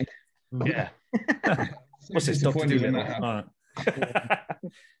 Cliche. Yeah. What's this, Dr. Dolittle? All right.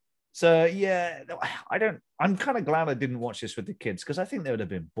 So, yeah, I'm kind of glad I didn't watch this with the kids, because I think they would have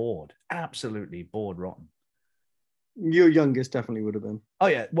been bored. Absolutely bored rotten. Your youngest definitely would have been. Oh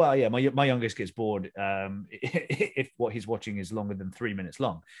yeah, well yeah, my youngest gets bored if what he's watching is longer than 3 minutes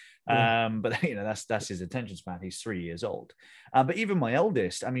long. But you know, that's his attention span. He's 3 years old. But even my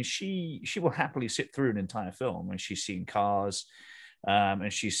eldest, I mean, she will happily sit through an entire film when she's seen Cars,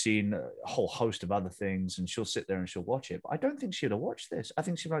 and she's seen a whole host of other things, and she'll sit there and she'll watch it. But I don't think she'd have watched this. I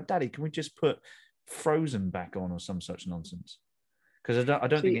think she'd be like, Daddy, can we just put Frozen back on or some such nonsense? Because I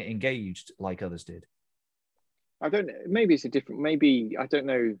don't think it engaged like others did. I don't know. Maybe it's a different. Maybe I don't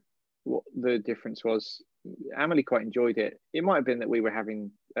know what the difference was. Amelie quite enjoyed it. It might have been that we were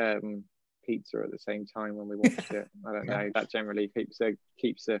having pizza at the same time when we watched it. I don't know. That generally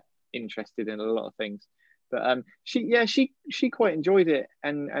keeps her interested in a lot of things. But she quite enjoyed it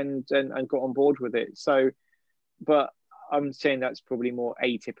and got on board with it. So, but I'm saying that's probably more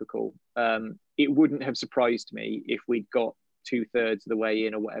atypical. It wouldn't have surprised me if we'd got 2/3 of the way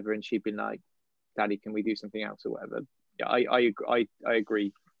in or whatever, and she'd been like, Daddy, can we do something else or whatever? Yeah, I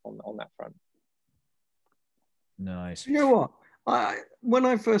agree on that front. Nice. You know what? When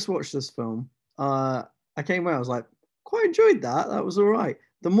I first watched this film, I came away, I was like, quite enjoyed that. That was all right.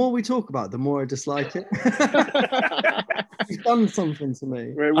 The more we talk about it, the more I dislike it. It's done something to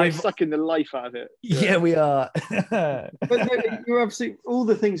me. We're sucking the life out of it. Yeah, we are. But no, you're absolutely, all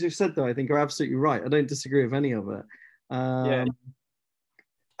the things you've said, though, I think are absolutely right. I don't disagree with any of it. Yeah.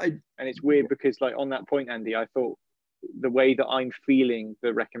 And it's weird because, like, on that point, Andy, I thought the way that I'm feeling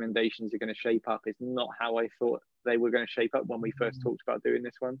the recommendations are going to shape up is not how I thought they were going to shape up when we first talked about doing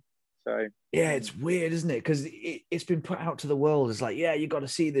this one. So yeah, it's weird, isn't it? Because it's been put out to the world. It's like, yeah, you got to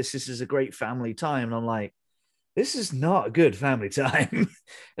see this. This is a great family time. And I'm like, this is not a good family time.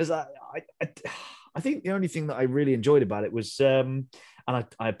 It's like, I think the only thing that I really enjoyed about it was, and I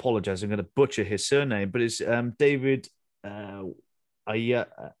apologize, I'm going to butcher his surname, but it's David. How do you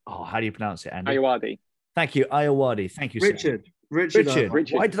pronounce it, Andy? Ayoade. Thank you, Ayoade. Thank you, Richard. Sir. Richard.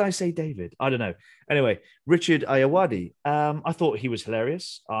 Why did I say David? I don't know. Anyway, Richard Ayoade. I thought he was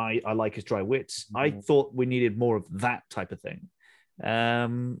hilarious. I like his dry wits. I thought we needed more of that type of thing.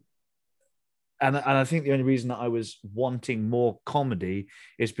 And I think the only reason that I was wanting more comedy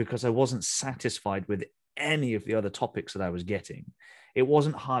is because I wasn't satisfied with any of the other topics that I was getting. It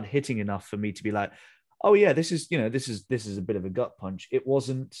wasn't hard hitting enough for me to be like, oh yeah, this is a bit of a gut punch. It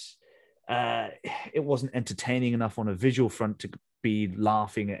wasn't entertaining enough on a visual front to be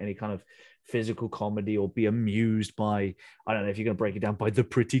laughing at any kind of physical comedy or be amused by, I don't know if you're going to break it down, by the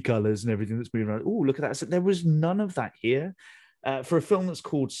pretty colors and everything that's moving around. Oh, look at that. So there was none of that here. For a film that's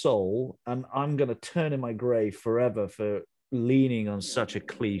called Soul, and I'm going to turn in my grave forever for leaning on such a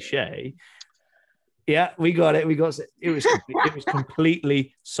cliche. Yeah, we got it. It was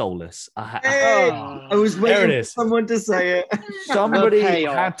completely soulless. I was waiting for someone to say it. Somebody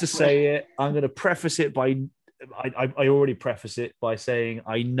had to say it. I'm going to preface it by, I already preface it by saying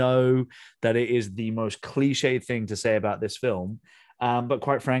I know that it is the most cliched thing to say about this film, but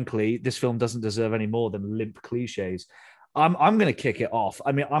quite frankly, this film doesn't deserve any more than limp cliches. I'm going to kick it off.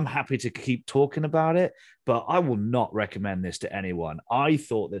 I mean, I'm happy to keep talking about it, but I will not recommend this to anyone. I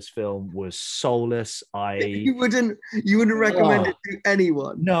thought this film was soulless. You wouldn't recommend it to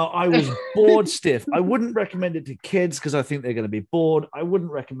anyone. No, I was bored stiff. I wouldn't recommend it to kids because I think they're going to be bored. I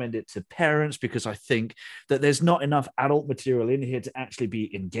wouldn't recommend it to parents because I think that there's not enough adult material in here to actually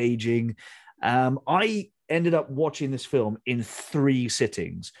be engaging. I ended up watching this film in 3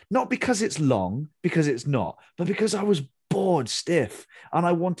 sittings, not because it's long, because it's not, but because I was bored stiff and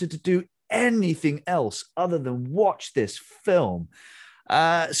I wanted to do anything else other than watch this film.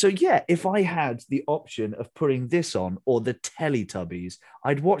 So yeah, if I had the option of putting this on or the Teletubbies,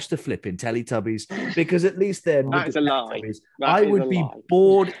 I'd watch the flipping Teletubbies because at least then that is a lie. I would be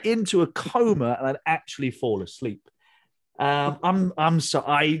bored into a coma and I'd actually fall asleep. I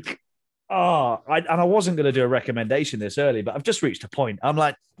wasn't going to do a recommendation this early, but I've just reached a point. I'm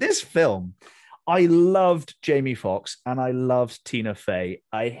like, this film, I loved Jamie Foxx and I loved Tina Fey.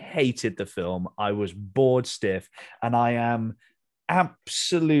 I hated the film. I was bored stiff, and I am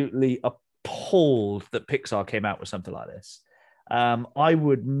absolutely appalled that Pixar came out with something like this. I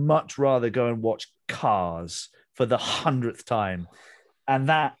would much rather go and watch Cars for the 100th time.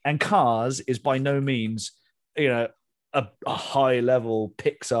 And Cars is by no means, a high level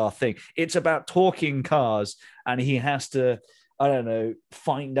Pixar thing. It's about talking cars, and he has to, I don't know,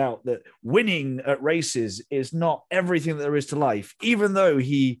 find out that winning at races is not everything that there is to life, even though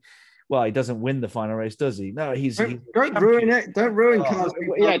he doesn't win the final race, does he? No, don't ruin it. Don't ruin Cars.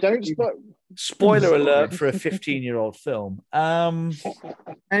 Yeah, don't spoiler alert for a 15-year-old film.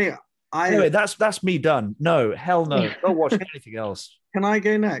 Anyway, that's me done. No, hell no. Don't watch anything else. Can I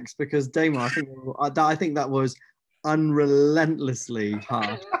go next? Because Damo, I think that was unrelentlessly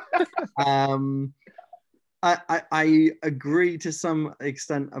hard. I agree to some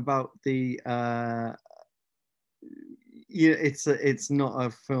extent about the it's not a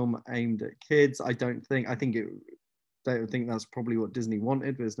film aimed at kids. I don't think that's probably what Disney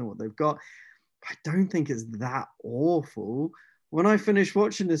wanted, but it's not what they've got. I don't think it's that awful. When I finished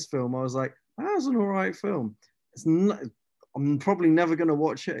watching this film, I was like, that was an all right film. I'm probably never going to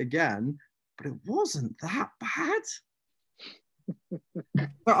watch it again, but it wasn't that bad.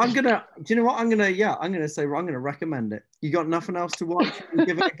 But I'm gonna say I'm gonna recommend it. You got nothing else to watch?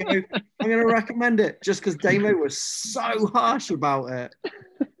 Give it a go. I'm gonna recommend it just because Damo was so harsh about it.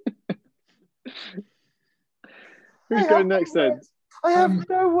 Who's going next then? I have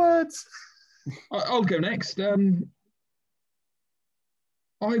no words. I'll go next. I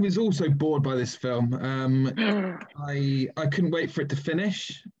was also bored by this film. I couldn't wait for it to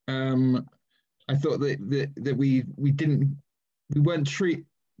finish. I thought that we weren't treated,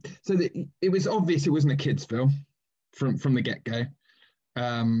 so that it was obvious it wasn't a kids' film from the get-go,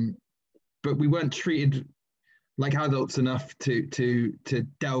 but we weren't treated like adults enough to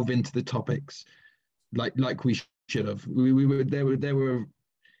delve into the topics like we should have. We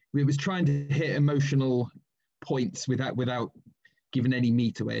was trying to hit emotional points without giving any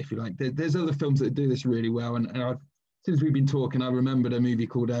meat away, if you like. There's other films that do this really well, and since we've been talking, I remembered a movie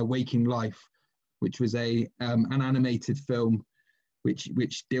called Waking Life, which was an animated film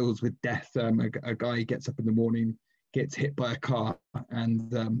which deals with death. A guy gets up in the morning, gets hit by a car, and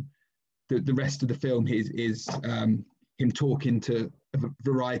the rest of the film is him talking to a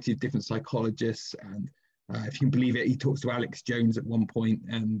variety of different psychologists. And if you can believe it, he talks to Alex Jones at one point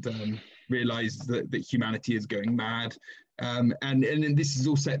and realizes that humanity is going mad. And this is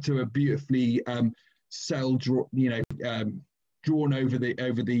all set to a beautifully drawn over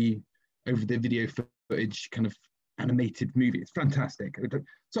the video footage kind of animated movie. It's fantastic.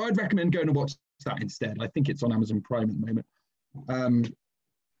 So I'd recommend going and watch that instead. I think it's on Amazon Prime at the moment.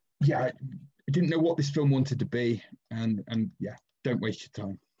 Yeah, I didn't know what this film wanted to be, and yeah, don't waste your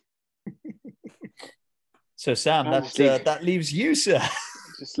time. So Sam, that leaves you, sir.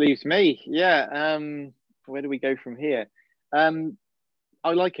 Just leaves me. Yeah. Where do we go from here?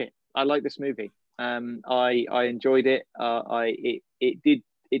 I like it. I like this movie. I enjoyed it.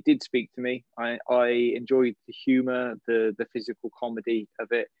 It did speak to me. I enjoyed the humor, the physical comedy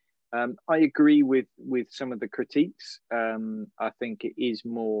of it. I agree with some of the critiques. I think it is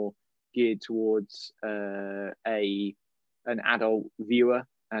more geared towards an adult viewer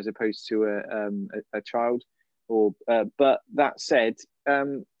as opposed to a child. But that said,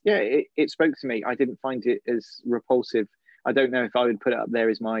 it spoke to me. I didn't find it as repulsive. I don't know if I would put it up there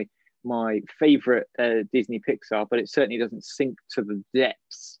as my favorite Disney Pixar, but it certainly doesn't sink to the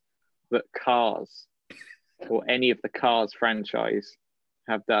depths that Cars or any of the Cars franchise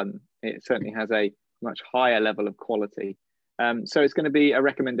have done. It certainly has a much higher level of quality. So it's going to be a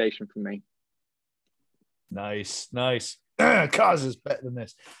recommendation from me. Nice. Cars is better than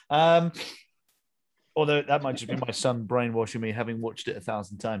this. Although that might just be my son brainwashing me, having watched it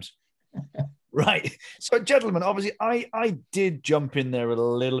 1,000 times. Right. So, gentlemen, obviously, I did jump in there a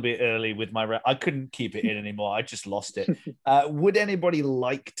little bit early with my... I couldn't keep it in anymore. I just lost it. Would anybody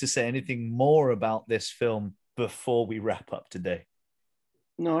like to say anything more about this film before we wrap up today?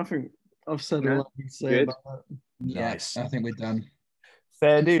 No, I think I've said all I can say about that. Nice. I think we're done.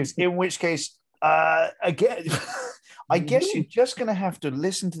 Fair dues. In which case, again... I guess you're just going to have to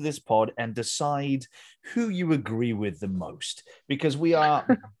listen to this pod and decide who you agree with the most, because we are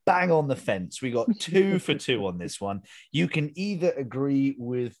bang on the fence. We got 2 for 2 on this one. You can either agree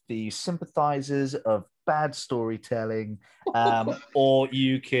with the sympathizers of bad storytelling, or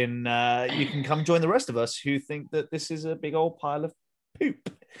you can come join the rest of us who think that this is a big old pile of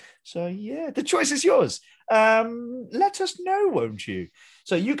poop. So yeah, the choice is yours. Let us know, won't you?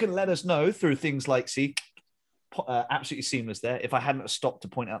 So you can let us know through things like absolutely seamless there. If I hadn't stopped to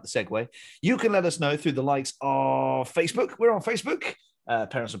point out the segue, you can let us know through the likes of Facebook. We're on Facebook,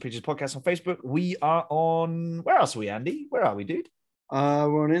 Parents and Preachers Podcast on Facebook. We are on, where else are we, Andy? Where are we, dude?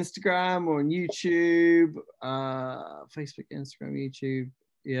 We're on Instagram, we're on YouTube, Facebook, Instagram, YouTube.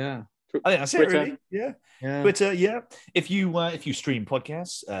 Yeah. I think that's Twitter. it, really. Yeah. Twitter, yeah. If you stream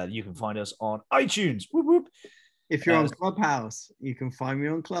podcasts, you can find us on iTunes. Whoop, whoop. If you're on Clubhouse, you can find me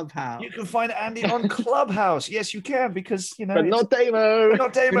on Clubhouse. You can find Andy on Clubhouse. Yes, you can, because, you know. But not Damo.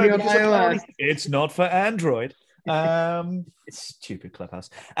 Not Damo, because it's not for Android. It's stupid Clubhouse.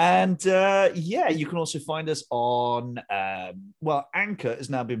 And you can also find us on, Anchor has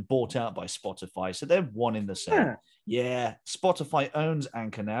now been bought out by Spotify. So they're one in the same. Yeah, Spotify owns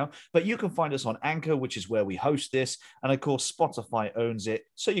Anchor now, but you can find us on Anchor, which is where we host this. And of course, Spotify owns it.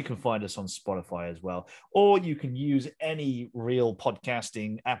 So you can find us on Spotify as well. Or you can use any real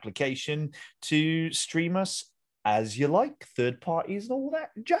podcasting application to stream us as you like, third parties and all that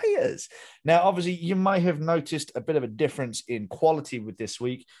jazz. Now, obviously, you might have noticed a bit of a difference in quality with this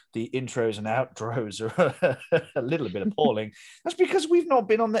week. The intros and outros are a little bit appalling. That's because we've not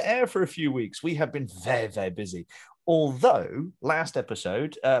been on the air for a few weeks. We have been very, very busy. Although, last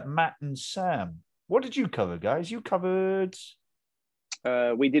episode, Matt and Sam, what did you cover, guys? You covered...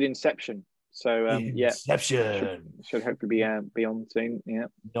 we did Inception. So Inception should hopefully be on soon. Yeah,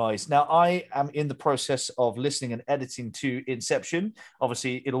 nice. Now I am in the process of listening and editing to Inception.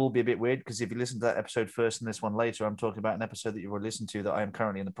 Obviously, it'll all be a bit weird because if you listen to that episode first and this one later, I'm talking about an episode that you've already listened to that I am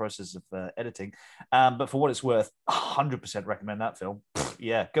currently in the process of editing. But for what it's worth, 100% recommend that film.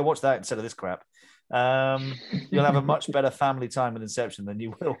 Yeah, go watch that instead of this crap. You'll have a much better family time with Inception than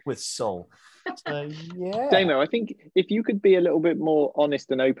you will with Soul. So, yeah. Damo, I think if you could be a little bit more honest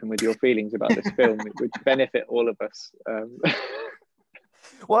and open with your feelings about this film, it would benefit all of us.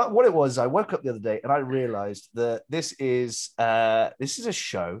 Well, what it was, I woke up the other day and I realized that this is a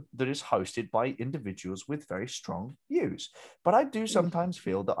show that is hosted by individuals with very strong views. But I do sometimes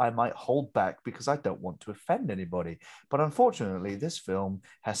feel that I might hold back because I don't want to offend anybody. But unfortunately, this film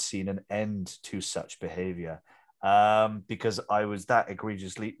has seen an end to such behavior. Because I was that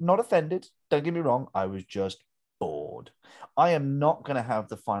egregiously not offended. Don't get me wrong. I was just bored. I am not going to have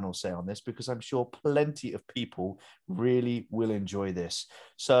the final say on this because I'm sure plenty of people really will enjoy this.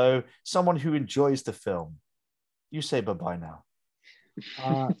 So someone who enjoys the film, you say bye-bye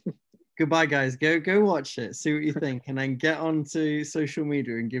now. Goodbye, guys. Go watch it. See what you think. And then get onto social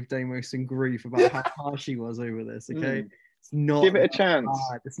media and give Damo some grief about how harsh he was over this, okay? It's not give it a chance.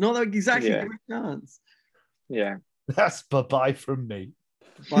 Hard. It's not exactly give it a chance. Yeah. That's bye-bye from me.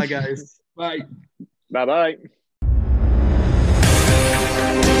 Bye, guys. Bye. Bye-bye.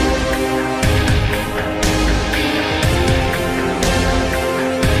 Bye.